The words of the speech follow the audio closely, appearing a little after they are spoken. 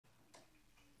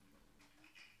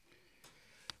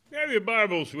Have your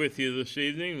Bibles with you this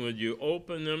evening. Would you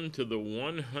open them to the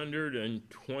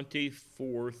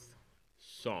 124th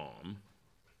Psalm?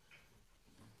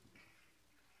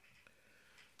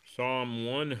 Psalm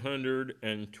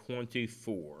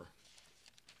 124.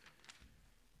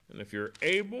 And if you're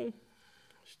able,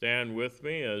 stand with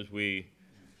me as we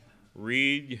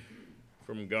read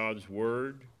from God's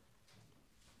Word.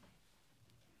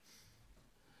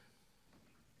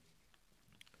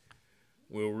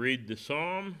 We'll read the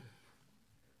psalm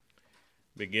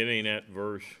beginning at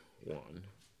verse 1.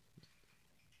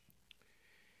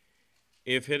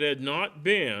 If it had not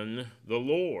been the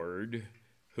Lord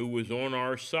who was on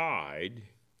our side,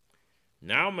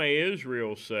 now may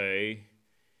Israel say,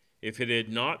 if it had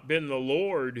not been the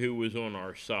Lord who was on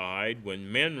our side when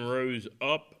men rose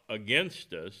up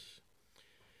against us,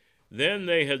 then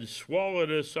they had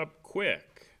swallowed us up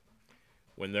quick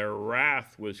when their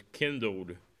wrath was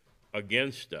kindled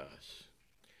against us.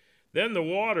 Then the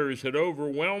waters had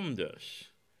overwhelmed us.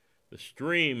 The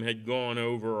stream had gone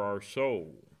over our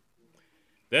soul.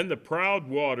 Then the proud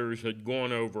waters had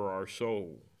gone over our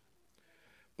soul.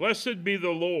 Blessed be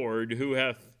the Lord who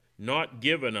hath not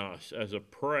given us as a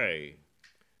prey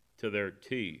to their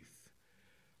teeth.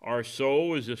 Our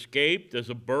soul is escaped as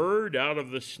a bird out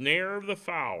of the snare of the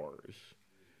fowlers.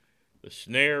 The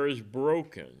snare is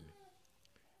broken,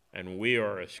 and we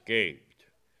are escaped.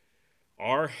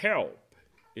 Our help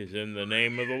is in the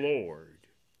name of the Lord,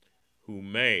 who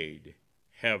made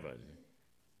heaven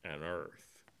and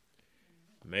earth.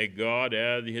 May God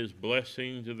add his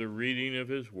blessing to the reading of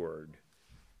his word.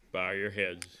 Bow your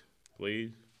heads,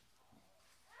 please.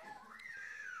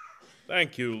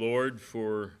 Thank you, Lord,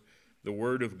 for the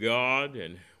word of God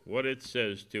and what it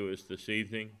says to us this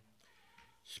evening.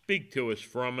 Speak to us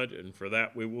from it, and for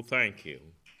that we will thank you.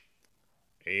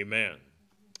 Amen.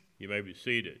 You may be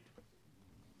seated.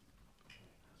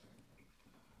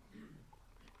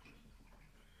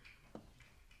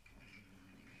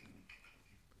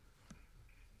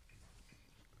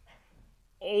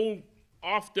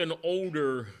 Often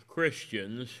older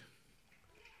Christians,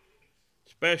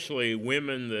 especially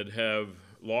women that have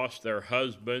lost their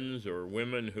husbands or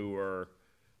women who are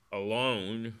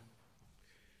alone,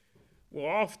 will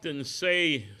often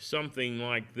say something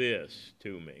like this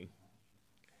to me: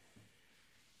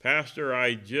 Pastor,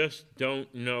 I just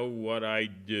don't know what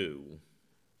I'd do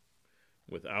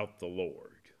without the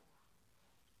Lord.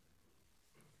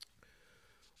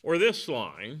 Or this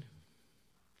line: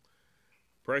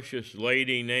 precious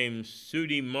lady named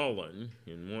Sudie Mullen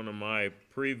in one of my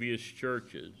previous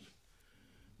churches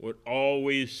would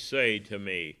always say to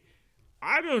me,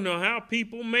 I don't know how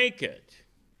people make it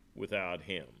without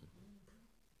him.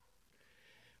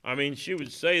 I mean, she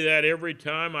would say that every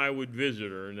time I would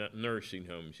visit her in that nursing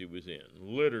home she was in.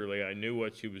 Literally, I knew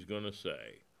what she was going to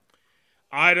say.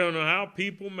 I don't know how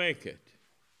people make it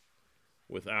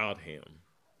without him.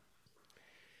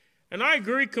 And I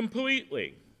agree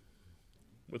completely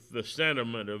with the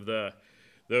sentiment of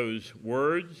those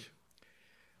words.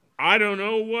 I don't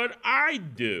know what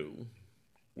I'd do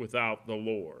without the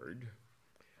Lord,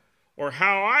 or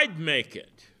how I'd make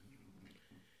it.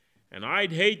 And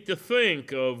I'd hate to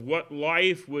think of what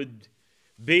life would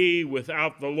be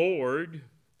without the Lord.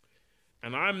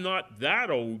 And I'm not that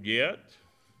old yet,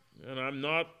 and I'm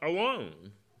not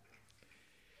alone.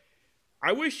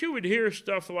 I wish you would hear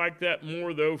stuff like that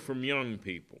more, though, from young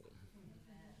people.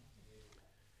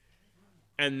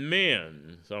 And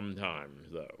men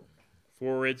sometimes, though.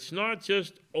 For it's not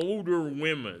just older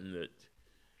women that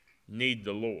need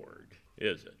the Lord,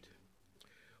 is it?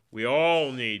 We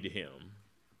all need him,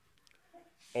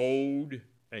 old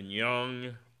and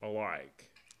young alike.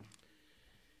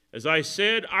 As I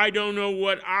said, I don't know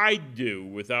what I'd do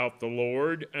without the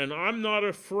Lord, and I'm not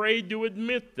afraid to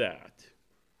admit that.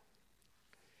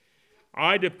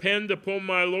 I depend upon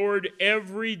my Lord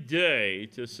every day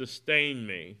to sustain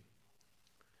me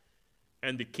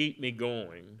and to keep me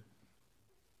going.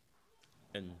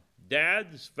 And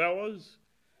dads, fellas,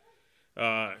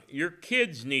 your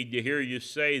kids need to hear you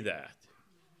say that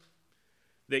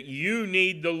you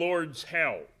need the Lord's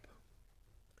help.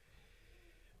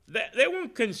 They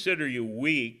won't consider you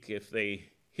weak if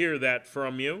they hear that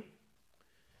from you,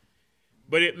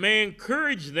 but it may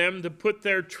encourage them to put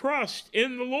their trust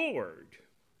in the Lord.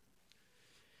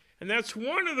 And that's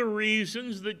one of the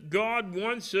reasons that God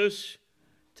wants us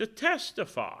to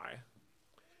testify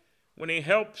when he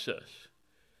helps us,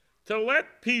 to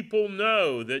let people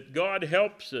know that God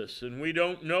helps us and we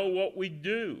don't know what we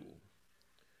do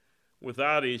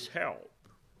without his help.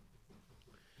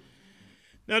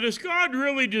 Now, does God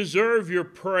really deserve your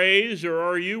praise, or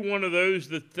are you one of those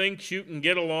that thinks you can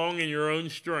get along in your own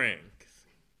strength?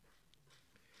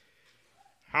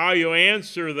 How you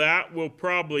answer that will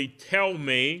probably tell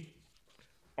me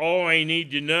all I need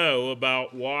to know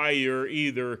about why you're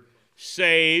either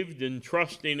saved and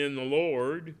trusting in the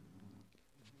Lord,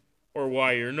 or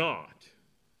why you're not.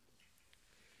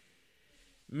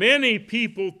 Many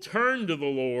people turn to the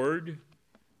Lord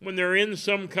when they're in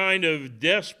some kind of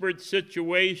desperate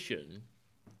situation.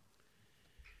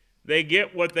 They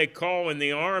get what they call in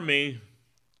the army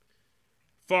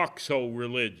foxhole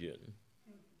religion.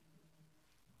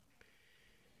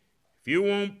 If you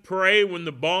won't pray when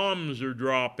the bombs are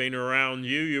dropping around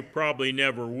you, you probably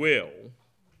never will.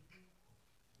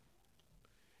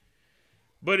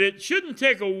 But it shouldn't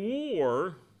take a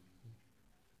war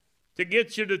to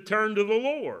get you to turn to the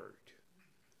Lord.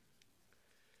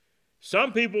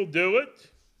 Some people do it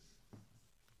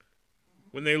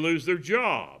when they lose their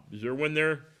jobs, or when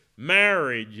their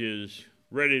marriage is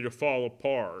ready to fall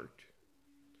apart,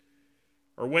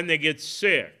 or when they get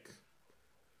sick,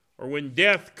 or when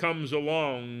death comes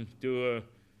along to a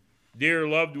dear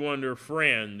loved one or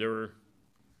friend, or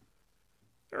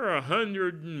there are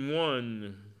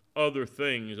 101 other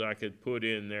things I could put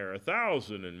in there,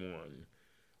 1,001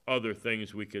 other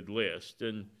things we could list,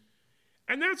 and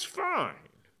that's fine.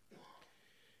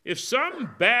 If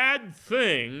some bad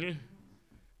thing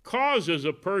causes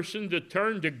a person to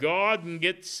turn to God and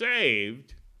get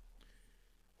saved,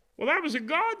 well, that was a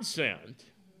godsend.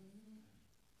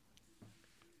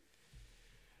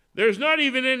 There's not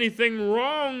even anything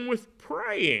wrong with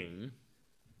praying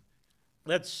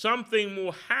that something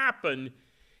will happen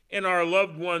in our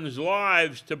loved ones'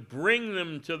 lives to bring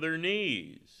them to their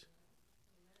knees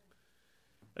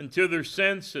and to their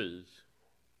senses.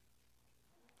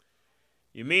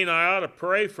 You mean I ought to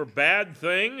pray for bad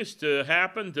things to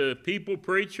happen to people,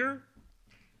 preacher?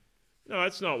 No,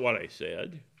 that's not what I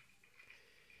said.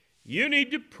 You need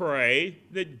to pray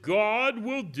that God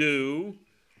will do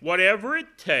whatever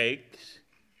it takes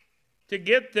to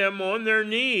get them on their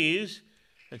knees,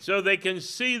 and so they can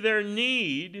see their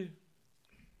need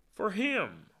for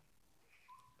Him.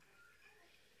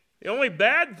 The only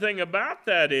bad thing about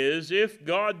that is, if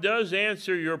God does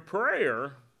answer your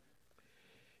prayer,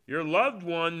 your loved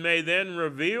one may then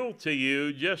reveal to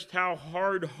you just how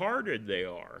hard-hearted they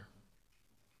are,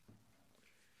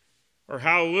 or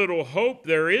how little hope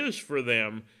there is for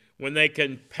them when they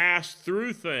can pass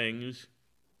through things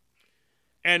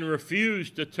and refuse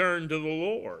to turn to the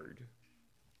Lord.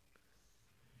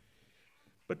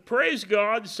 But praise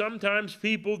God, sometimes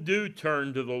people do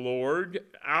turn to the Lord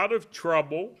out of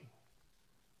trouble,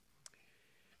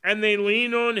 and they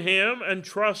lean on Him and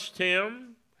trust Him,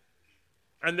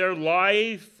 and their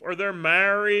life or their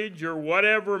marriage or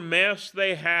whatever mess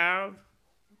they have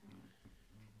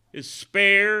is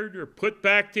spared or put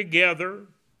back together.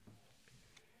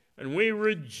 And we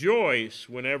rejoice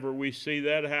whenever we see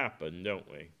that happen, don't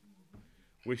we?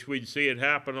 Wish we'd see it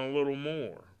happen a little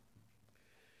more.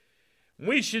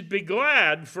 We should be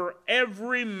glad for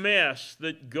every mess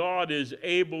that God is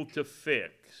able to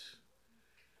fix,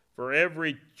 for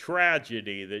every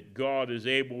tragedy that God is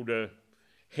able to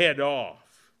head off.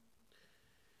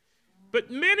 But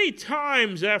many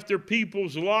times after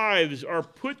people's lives are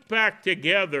put back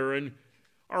together and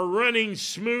are running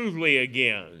smoothly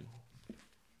again,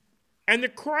 and the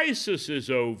crisis is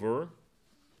over,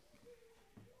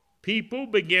 people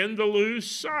begin to lose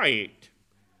sight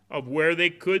of where they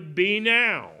could be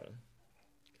now.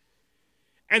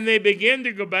 And they begin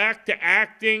to go back to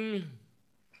acting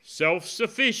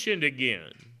self-sufficient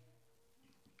again,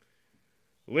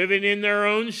 living in their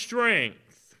own strength.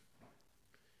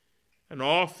 And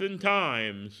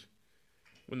oftentimes,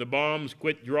 when the bombs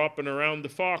quit dropping around the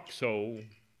foxhole,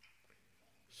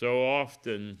 so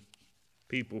often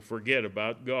people forget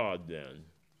about God then,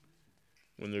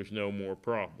 when there's no more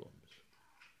problems.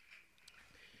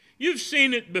 You've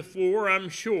seen it before, I'm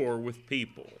sure, with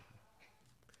people.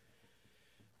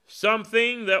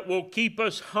 Something that will keep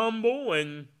us humble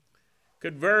and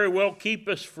could very well keep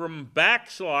us from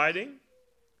backsliding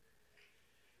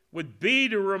would be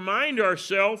to remind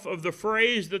ourselves of the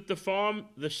phrase that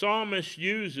the psalmist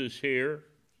uses here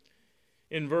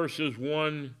in verses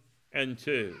 1 and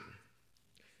 2.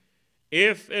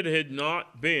 If it had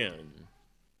not been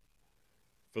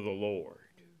for the Lord.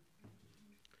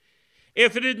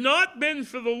 If it had not been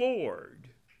for the Lord,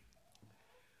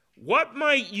 what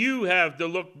might you have to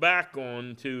look back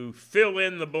on to fill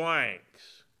in the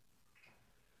blanks,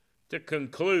 to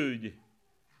conclude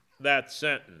that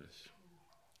sentence?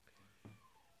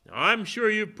 I'm sure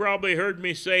you've probably heard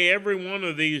me say every one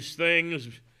of these things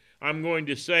I'm going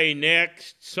to say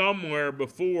next somewhere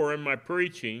before in my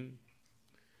preaching,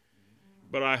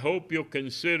 but I hope you'll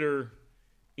consider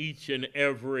each and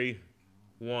every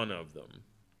one of them.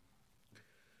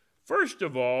 First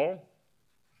of all,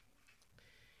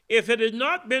 if it had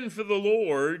not been for the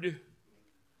Lord,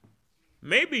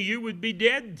 maybe you would be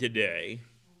dead today,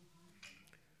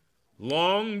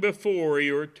 long before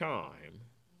your time.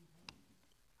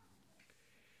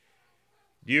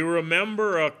 Do you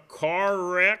remember a car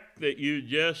wreck that you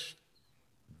just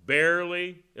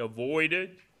barely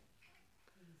avoided?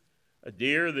 A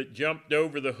deer that jumped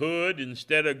over the hood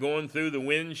instead of going through the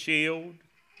windshield?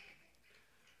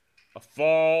 A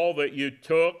fall that you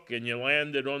took and you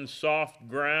landed on soft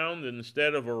ground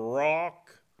instead of a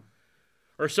rock?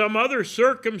 Or some other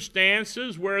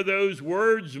circumstances where those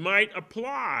words might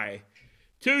apply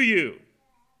to you?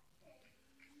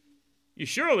 You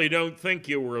surely don't think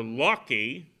you were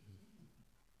lucky.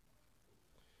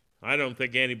 I don't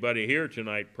think anybody here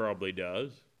tonight probably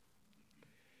does.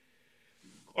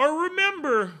 Or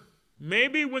remember,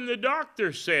 maybe when the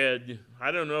doctor said,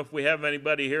 I don't know if we have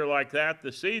anybody here like that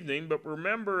this evening, but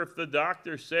remember if the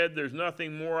doctor said there's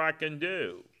nothing more I can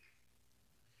do.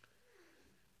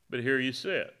 But here you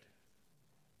sit.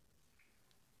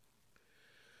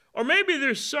 Or maybe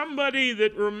there's somebody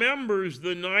that remembers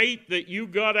the night that you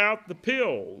got out the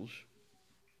pills,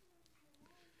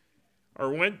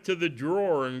 or went to the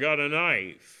drawer and got a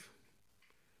knife,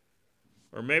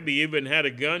 or maybe even had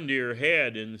a gun to your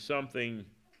head and something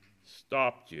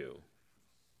stopped you.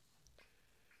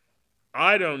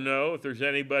 I don't know if there's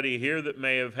anybody here that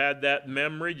may have had that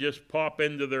memory just pop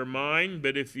into their mind,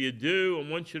 but if you do, I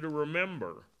want you to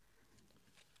remember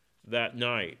that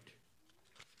night.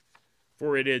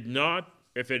 For if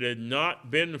it had not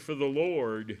been for the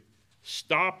Lord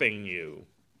stopping you,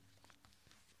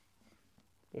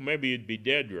 well, maybe you'd be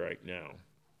dead right now.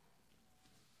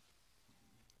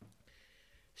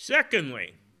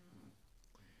 Secondly,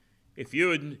 if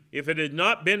it had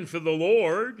not been for the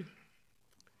Lord,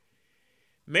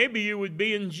 maybe you would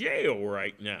be in jail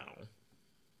right now.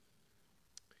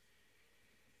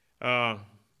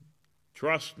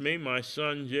 Trust me, my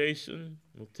son Jason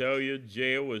will tell you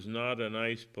jail is not a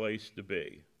nice place to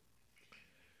be.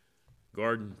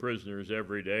 Guarding prisoners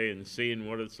every day and seeing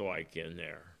what it's like in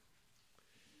there.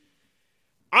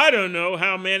 I don't know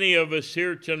how many of us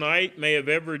here tonight may have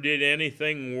ever did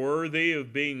anything worthy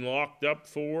of being locked up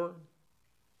for,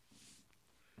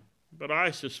 but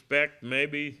I suspect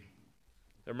maybe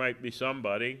there might be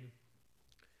somebody.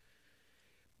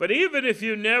 But even if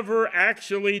you never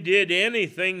actually did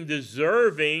anything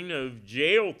deserving of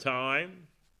jail time,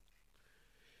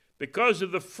 because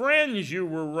of the friends you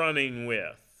were running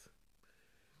with,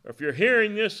 or if you're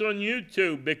hearing this on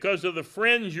YouTube, because of the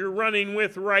friends you're running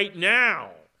with right now,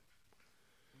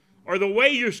 or the way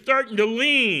you're starting to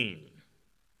lean,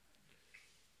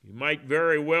 you might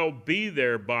very well be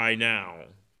there by now.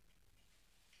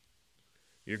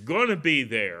 You're going to be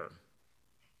there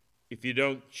if you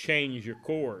don't change your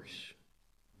course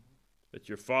that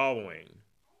you're following.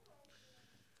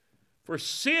 For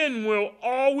sin will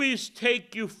always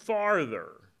take you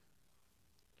farther,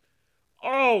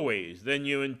 always, than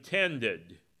you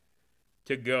intended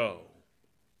to go.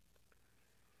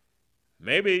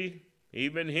 Maybe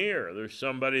even here, there's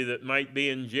somebody that might be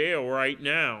in jail right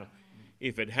now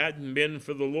if it hadn't been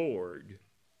for the Lord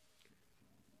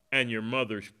and your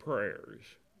mother's prayers.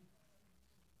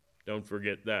 Don't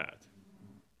forget that.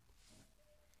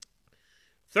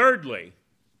 Thirdly,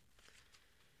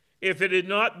 if it had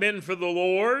not been for the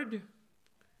Lord,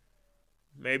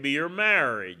 maybe your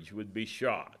marriage would be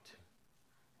shot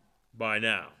by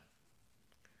now.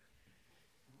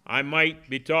 I might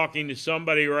be talking to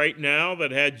somebody right now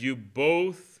that had you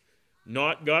both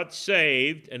not got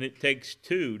saved, and it takes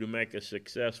two to make a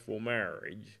successful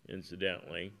marriage,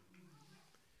 incidentally.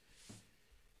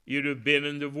 You'd have been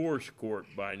in divorce court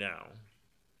by now.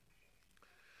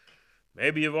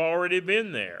 Maybe you've already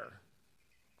been there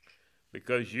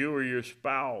because you or your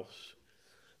spouse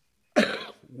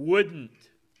wouldn't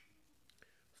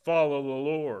follow the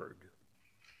Lord.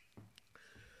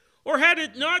 Or had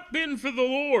it not been for the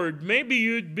Lord, maybe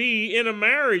you'd be in a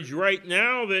marriage right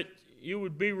now that you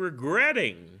would be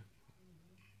regretting.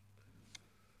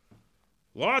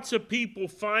 Lots of people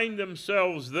find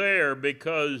themselves there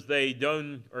because they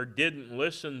don't or didn't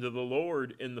listen to the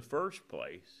Lord in the first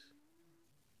place.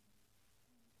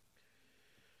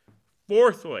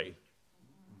 Fourthly,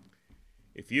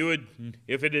 if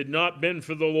it had not been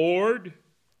for the Lord,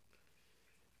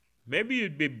 maybe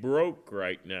you'd be broke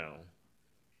right now.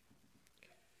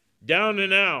 down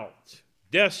and out,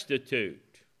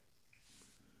 destitute,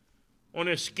 on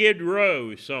a skid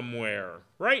row somewhere,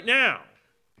 right now.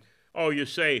 Oh, you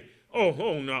say,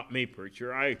 oh, not me,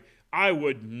 preacher. I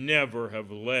would never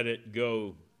have let it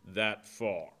go that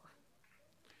far.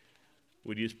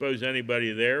 Would you suppose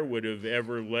anybody there would have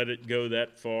ever let it go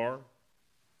that far?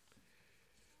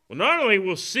 Well, not only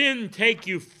will sin take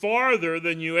you farther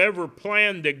than you ever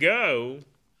planned to go,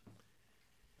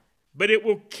 but it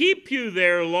will keep you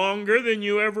there longer than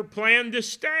you ever planned to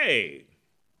stay.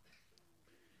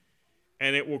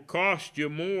 And it will cost you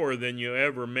more than you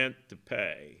ever meant to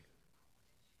pay.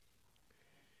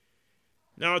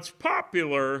 Now, it's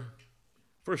popular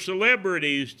for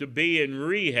celebrities to be in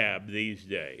rehab these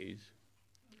days.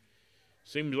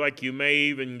 Seems like you may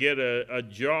even get a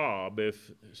job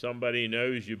if somebody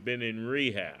knows you've been in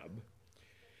rehab.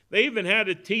 They even had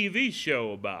a TV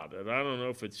show about it. I don't know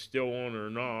if it's still on or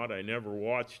not. I never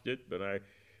watched it, but I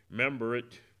remember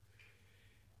it.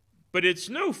 But it's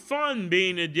no fun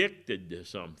being addicted to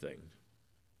something.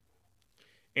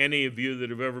 Any of you that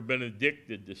have ever been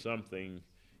addicted to something,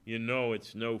 you know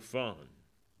it's no fun.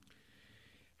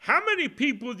 How many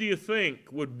people do you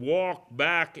think would walk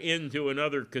back into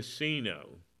another casino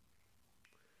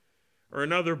or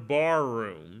another bar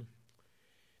room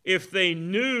if they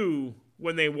knew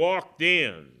when they walked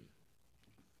in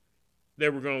they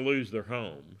were going to lose their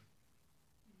home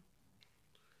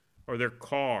or their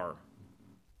car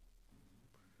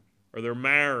or their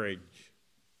marriage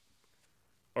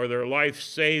or their life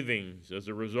savings as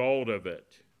a result of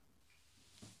it?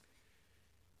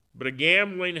 But a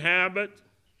gambling habit,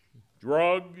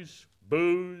 drugs,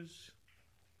 booze,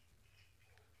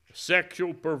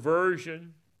 sexual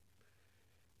perversion,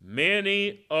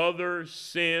 many other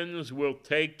sins will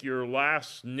take your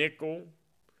last nickel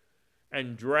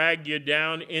and drag you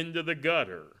down into the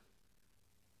gutter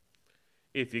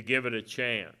if you give it a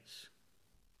chance.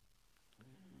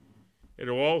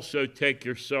 It'll also take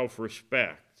your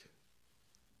self-respect.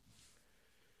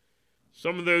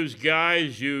 Some of those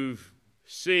guys you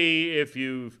see if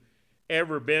you've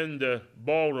ever been to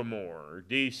Baltimore or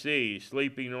D.C.,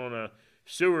 sleeping on a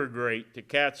sewer grate to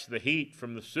catch the heat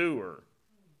from the sewer,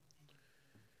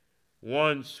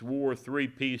 once wore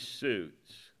three-piece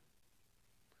suits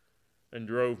and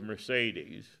drove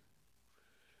Mercedes.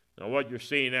 Now, what you're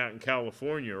seeing out in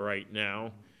California right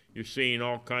now, you're seeing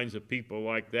all kinds of people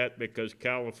like that because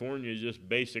California just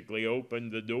basically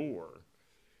opened the door.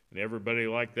 And everybody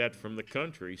like that from the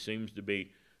country seems to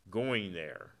be going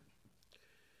there.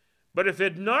 But if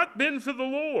it had not been for the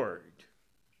Lord,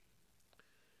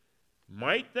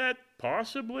 might that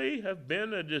possibly have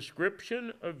been a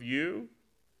description of you?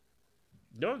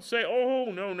 Don't say,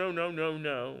 oh, no.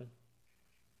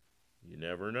 You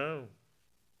never know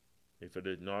if it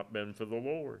had not been for the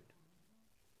Lord.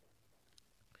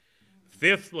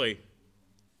 Fifthly,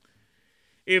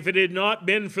 if it had not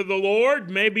been for the Lord,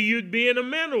 maybe you'd be in a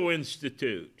mental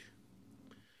institute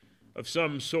of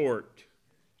some sort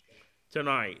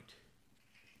tonight.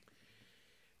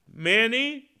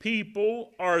 Many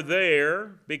people are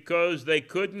there because they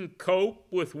couldn't cope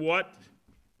with what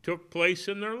took place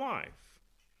in their life.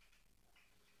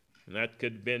 And that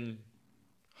could have been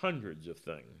hundreds of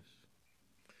things.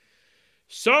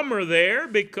 Some are there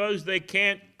because they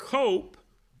can't cope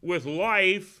with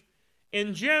life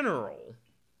in general.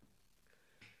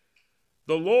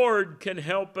 The Lord can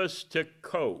help us to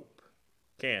cope,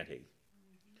 can't He?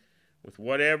 With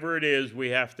whatever it is we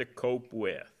have to cope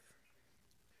with.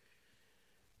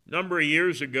 A number of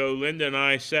years ago, Linda and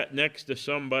I sat next to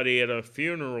somebody at a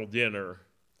funeral dinner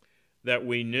that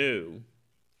we knew.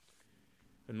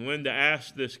 And Linda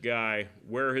asked this guy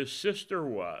where his sister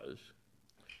was.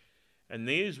 And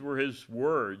these were his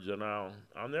words, and I'll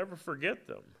never forget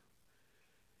them.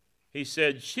 He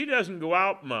said, she doesn't go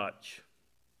out much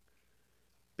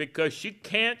because she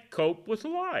can't cope with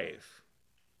life.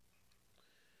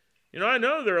 You know, I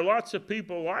know there are lots of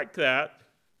people like that.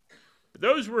 But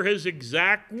those were his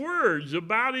exact words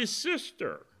about his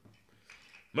sister.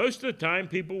 Most of the time,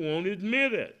 people won't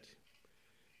admit it.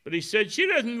 But he said she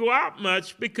doesn't go out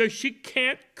much because she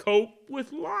can't cope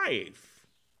with life.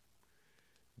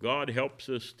 God helps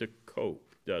us to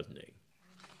cope, doesn't He?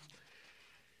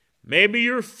 Maybe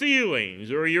your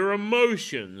feelings or your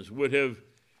emotions would have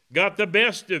got the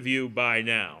best of you by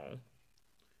now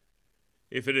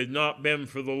if it had not been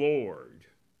for the Lord.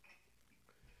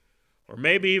 Or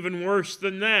maybe even worse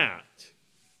than that.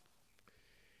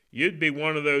 You'd be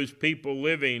one of those people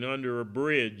living under a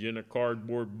bridge in a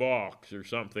cardboard box or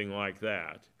something like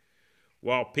that,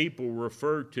 while people would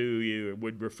refer to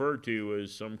you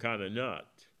as some kind of nut.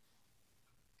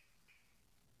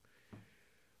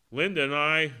 Linda and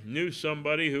I knew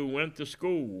somebody who went to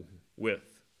school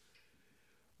with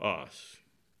us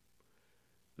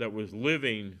that was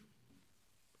living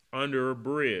under a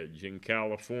bridge in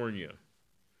California,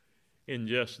 in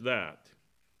just that,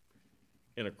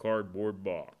 in a cardboard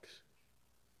box.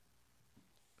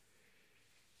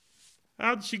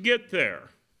 How'd she get there?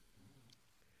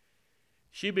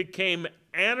 She became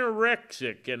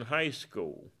anorexic in high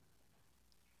school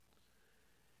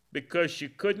because she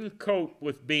couldn't cope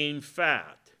with being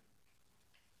fat.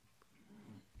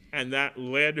 And that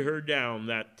led her down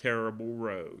that terrible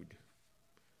road.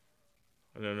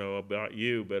 I don't know about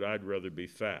you, but I'd rather be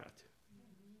fat.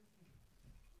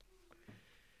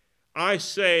 I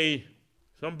say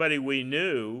somebody we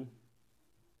knew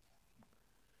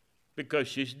because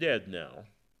she's dead now.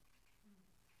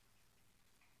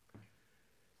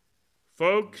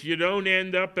 Folks, you don't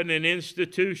end up in an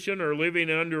institution or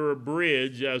living under a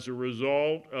bridge as a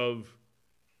result of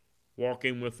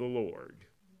walking with the Lord.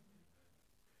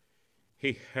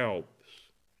 He helps.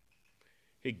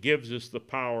 He gives us the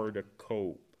power to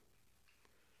cope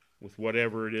with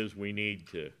whatever it is we need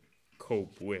to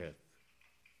cope with.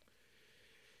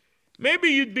 Maybe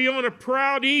you'd be on a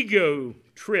proud ego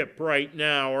trip right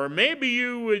now, or maybe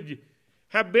you would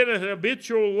have been an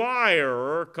habitual liar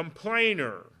or a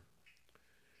complainer.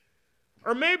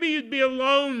 Or maybe you'd be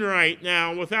alone right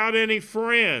now without any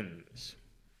friends.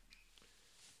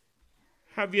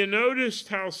 Have you noticed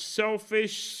how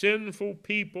selfish, sinful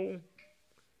people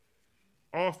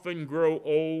often grow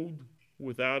old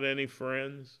without any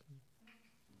friends?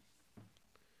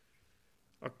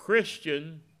 A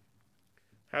Christian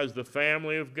has the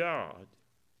family of God.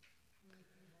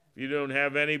 If you don't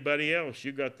have anybody else,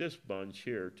 you got this bunch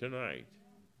here tonight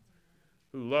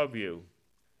who love you,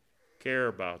 care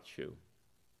about you.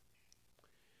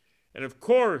 And of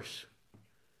course,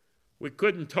 we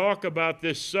couldn't talk about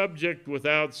this subject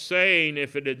without saying,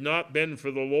 if it had not been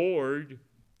for the Lord,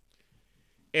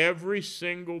 every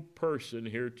single person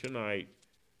here tonight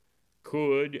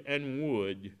could and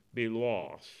would be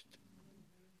lost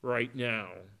right now.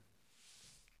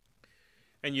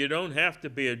 And you don't have to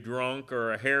be a drunk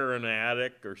or a heroin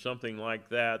addict or something like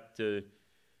that to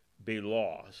be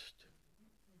lost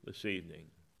this evening.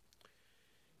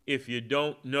 If you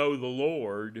don't know the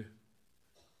Lord,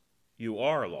 you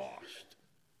are lost.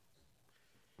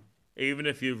 Even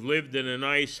if you've lived in a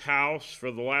nice house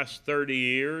for the last 30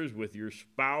 years with your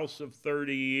spouse of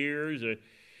 30 years,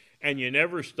 and you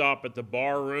never stop at the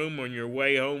bar room on your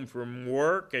way home from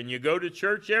work, and you go to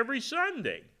church every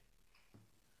Sunday,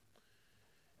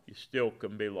 you still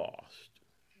can be lost.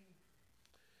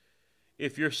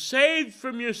 If you're saved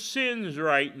from your sins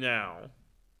right now,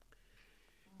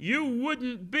 you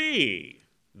wouldn't be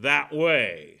that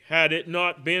way had it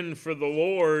not been for the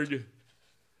Lord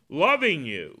loving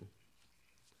you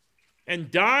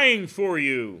and dying for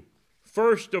you,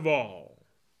 first of all,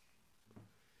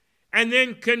 and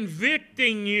then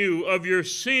convicting you of your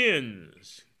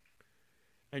sins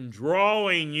and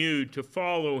drawing you to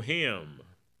follow Him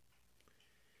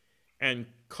and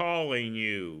calling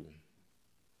you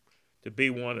to be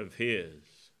one of His.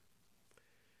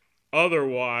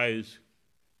 Otherwise,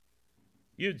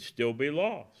 you'd still be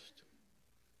lost.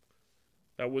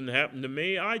 That wouldn't happen to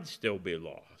me, I'd still be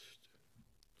lost.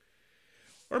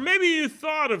 Or maybe you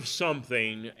thought of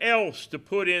something else to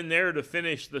put in there to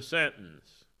finish the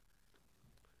sentence.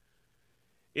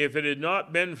 If it had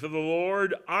not been for the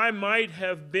Lord, I might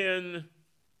have been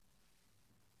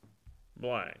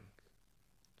blank.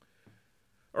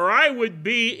 Or I would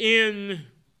be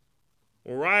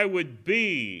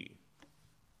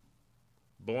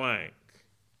blank.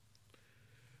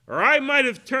 Or I might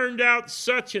have turned out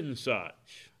such and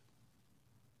such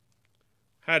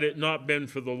had it not been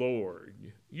for the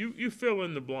Lord. You fill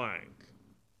in the blank.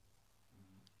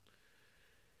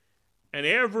 And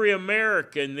every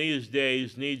American these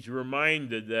days needs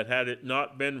reminded that had it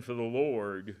not been for the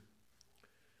Lord,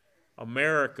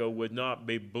 America would not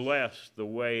be blessed the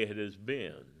way it has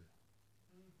been.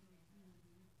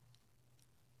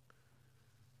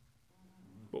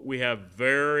 But we have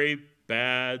very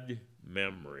bad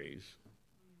memories.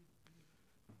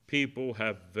 People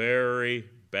have very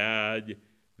bad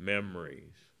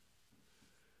memories.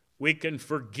 We can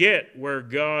forget where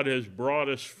God has brought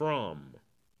us from,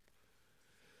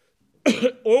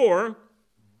 or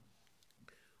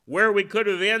where we could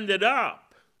have ended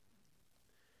up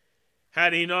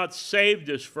had He not saved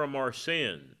us from our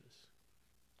sins.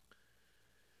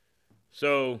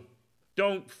 So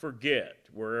don't forget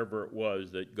wherever it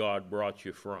was that God brought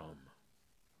you from.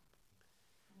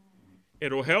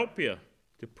 It'll help you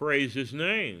to praise His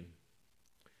name.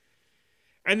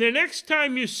 And the next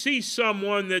time you see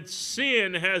someone that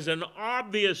sin has an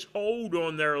obvious hold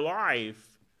on their life,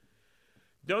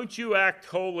 don't you act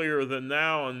holier than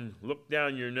thou and look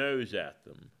down your nose at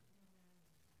them.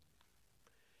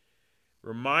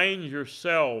 Remind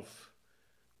yourself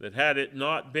that had it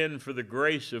not been for the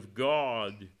grace of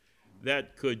God,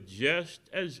 that could just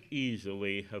as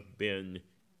easily have been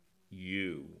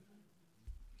you.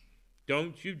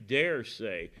 Don't you dare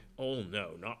say, oh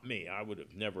no, not me. I would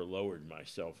have never lowered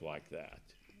myself like that.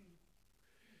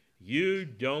 You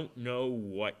don't know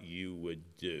what you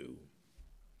would do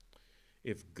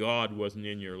if God wasn't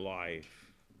in your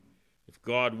life, if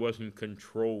God wasn't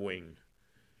controlling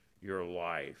your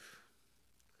life.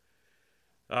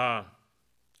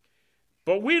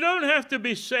 But we don't have to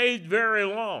be saved very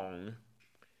long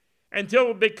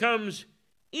until it becomes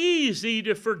easy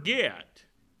to forget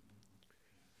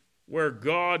where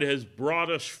God has brought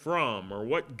us from or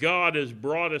what God has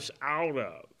brought us out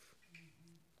of.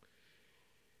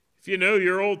 If you know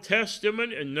your Old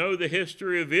Testament and know the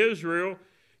history of Israel,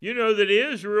 you know that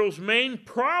Israel's main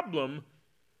problem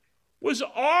was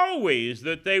always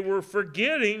that they were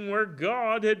forgetting where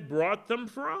God had brought them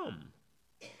from.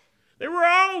 They were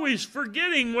always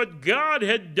forgetting what God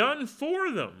had done for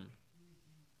them.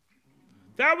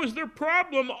 That was their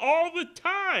problem all the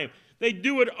time. They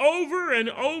do it over and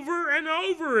over and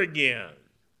over again.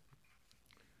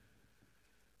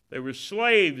 They were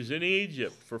slaves in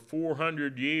Egypt for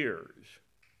 400 years.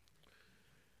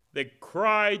 They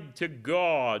cried to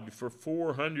God for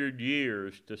 400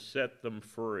 years to set them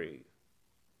free.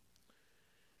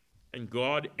 And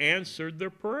God answered their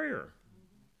prayer.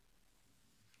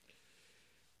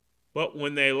 But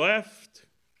when they left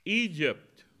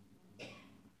Egypt,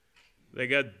 they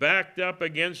got backed up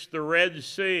against the Red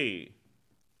Sea.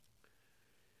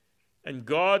 And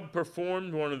God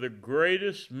performed one of the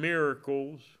greatest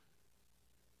miracles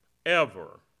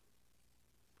ever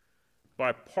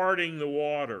by parting the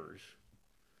waters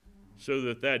so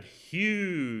that that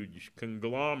huge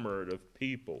conglomerate of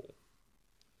people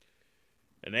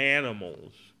and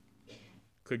animals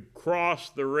could cross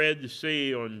the Red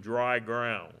Sea on dry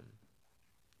ground.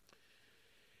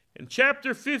 In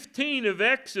chapter 15 of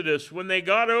Exodus, when they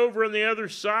got over on the other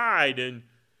side and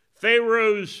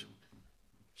Pharaoh's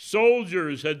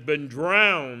soldiers had been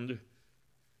drowned,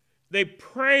 they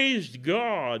praised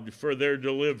God for their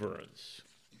deliverance.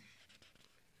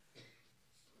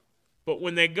 But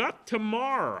when they got to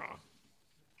Marah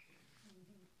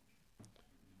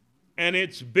and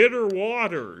its bitter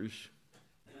waters,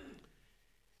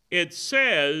 it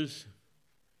says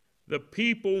the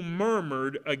people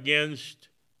murmured against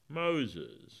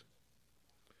Moses.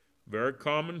 Very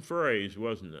common phrase,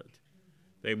 wasn't it?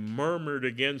 They murmured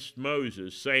against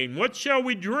Moses, saying, "What shall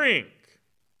we drink?"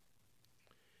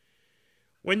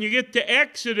 When you get to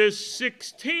Exodus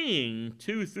 16,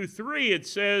 2 through 3, it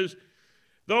says,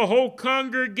 the whole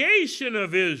congregation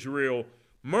of Israel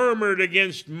murmured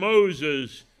against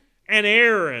Moses and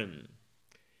Aaron.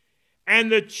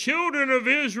 And the children of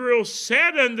Israel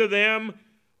said unto them,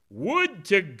 "Would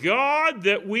to God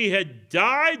that we had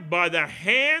died by the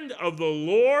hand of the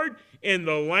Lord in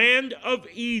the land of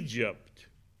Egypt."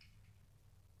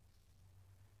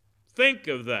 Think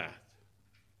of that.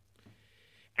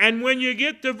 And when you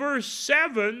get to verse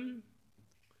 7,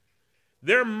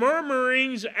 their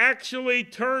murmurings actually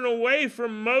turn away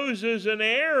from Moses and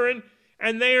Aaron,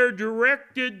 and they are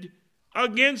directed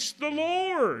against the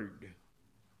Lord.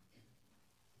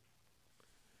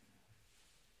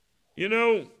 You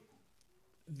know,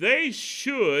 they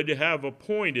should have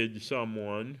appointed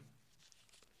someone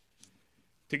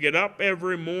to get up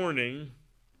every morning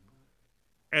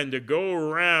and to go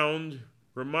around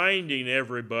reminding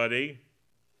everybody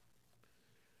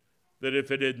that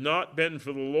if it had not been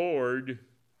for the Lord,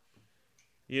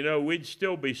 you know, we'd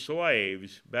still be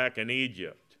slaves back in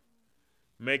Egypt,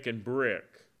 making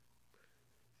brick,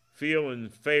 feeling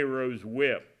Pharaoh's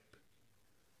whip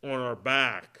on our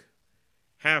back,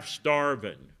 half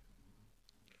starving.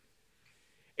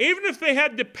 Even if they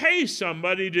had to pay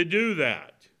somebody to do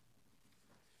that,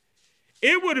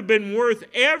 it would have been worth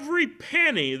every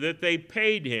penny that they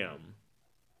paid him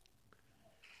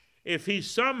if he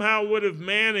somehow would have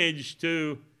managed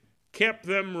to keep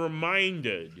them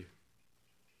reminded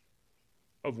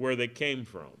of where they came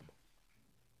from.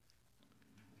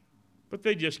 But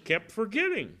they just kept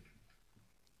forgetting.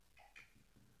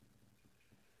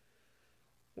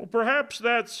 Well, perhaps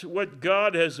that's what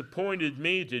God has appointed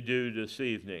me to do this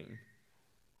evening,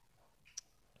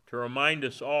 to remind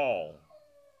us all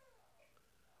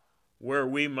where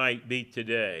we might be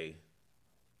today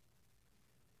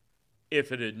if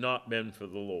it had not been for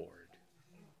the Lord.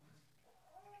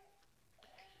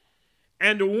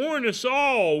 and to warn us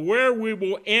all where we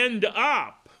will end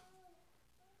up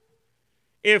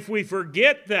if we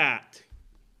forget that,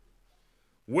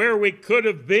 where we could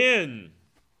have been,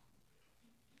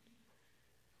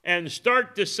 and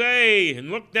start to say and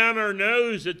look down our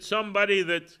nose at somebody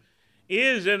that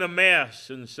is in a mess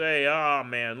and say, "Ah,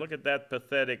 man, look at that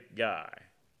pathetic guy."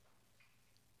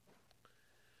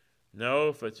 No,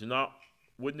 if it's not,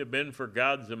 wouldn't have been for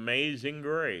God's amazing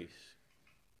grace,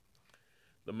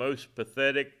 the most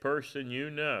pathetic person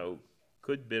you know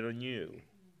could have been on you.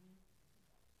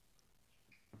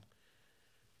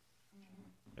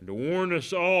 And to warn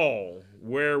us all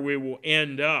where we will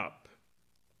end up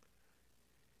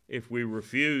if we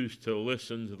refuse to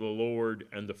listen to the Lord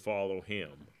and to follow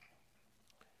Him.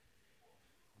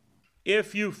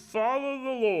 If you follow the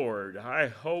Lord, I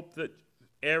hope that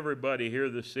everybody here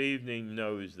this evening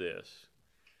knows this.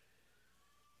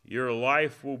 Your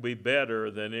life will be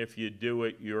better than if you do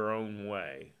it your own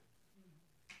way.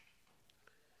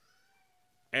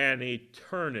 And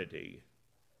eternity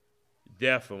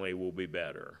definitely will be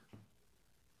better.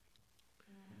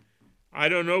 I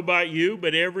don't know about you,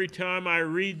 but every time I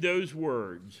read those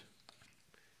words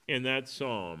in that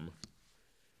psalm,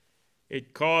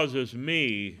 it causes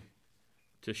me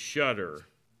to shudder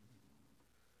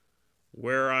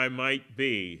where I might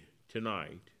be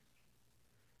tonight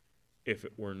if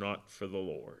it were not for the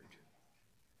Lord.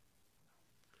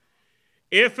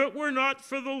 If it were not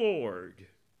for the Lord,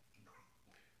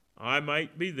 I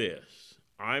might be this,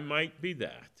 I might be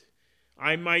that.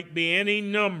 I might be any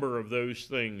number of those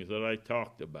things that I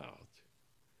talked about.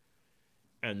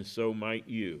 And so might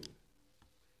you.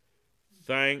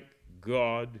 Thank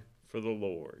God for the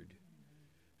Lord.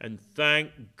 And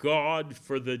thank God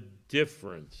for the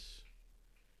difference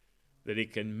that He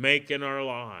can make in our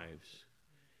lives.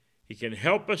 He can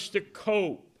help us to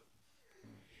cope.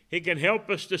 He can help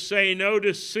us to say no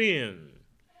to sin.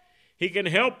 He can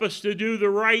help us to do the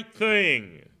right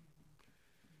thing,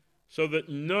 so that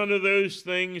none of those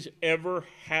things ever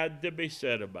had to be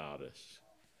said about us.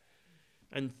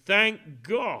 And thank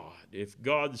God if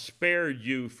God spared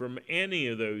you from any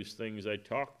of those things I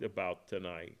talked about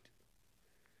tonight.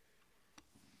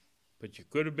 But you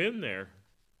could have been there,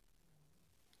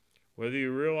 whether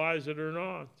you realize it or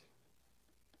not.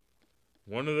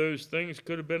 One of those things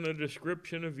could have been a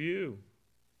description of you.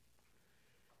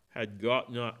 Had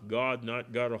God not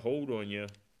got a hold on you,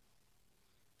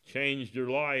 changed your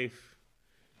life,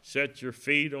 set your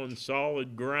feet on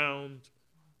solid ground.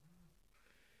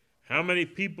 How many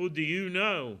people do you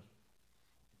know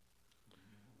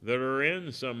that are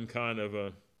in some kind of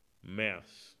a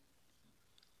mess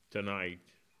tonight?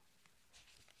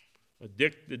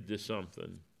 Addicted to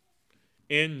something,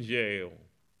 in jail,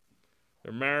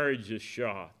 their marriage is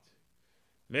shot,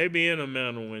 maybe in a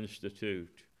mental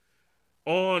institute.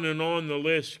 On and on the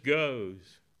list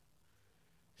goes,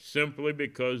 simply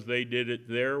because they did it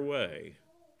their way,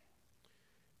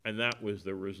 and that was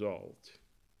the result,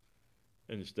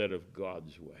 instead of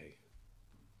God's way.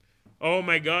 Oh,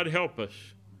 may God help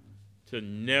us to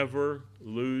never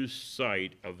lose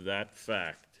sight of that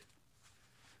fact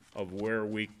of where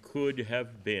we could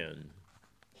have been,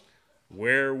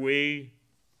 where we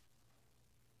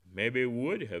maybe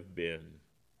would have been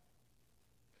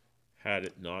had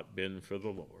it not been for the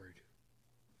Lord.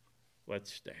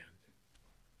 Let's stand.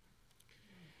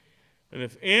 And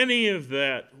if any of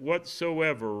that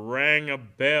whatsoever rang a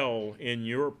bell in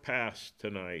your past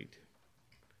tonight,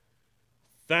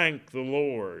 thank the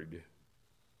Lord.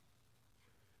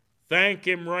 Thank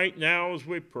Him right now as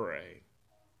we pray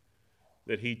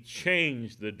that He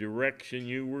changed the direction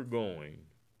you were going,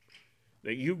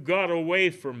 that you got away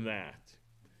from that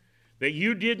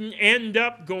you didn't end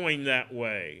up going that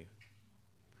way,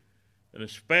 and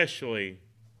especially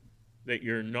that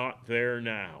you're not there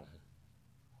now,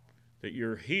 that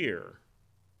you're here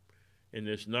in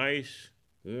this nice,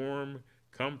 warm,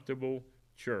 comfortable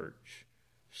church,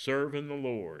 serving the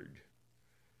Lord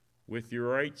with your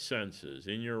right senses,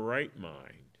 in your right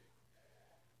mind,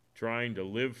 trying to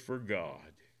live for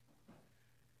God.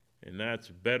 And that's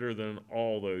better than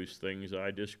all those things I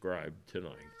described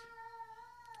tonight.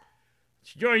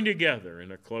 Let's join together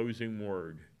in a closing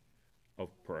word of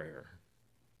prayer.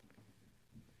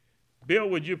 Bill,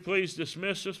 would you please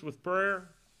dismiss us with prayer?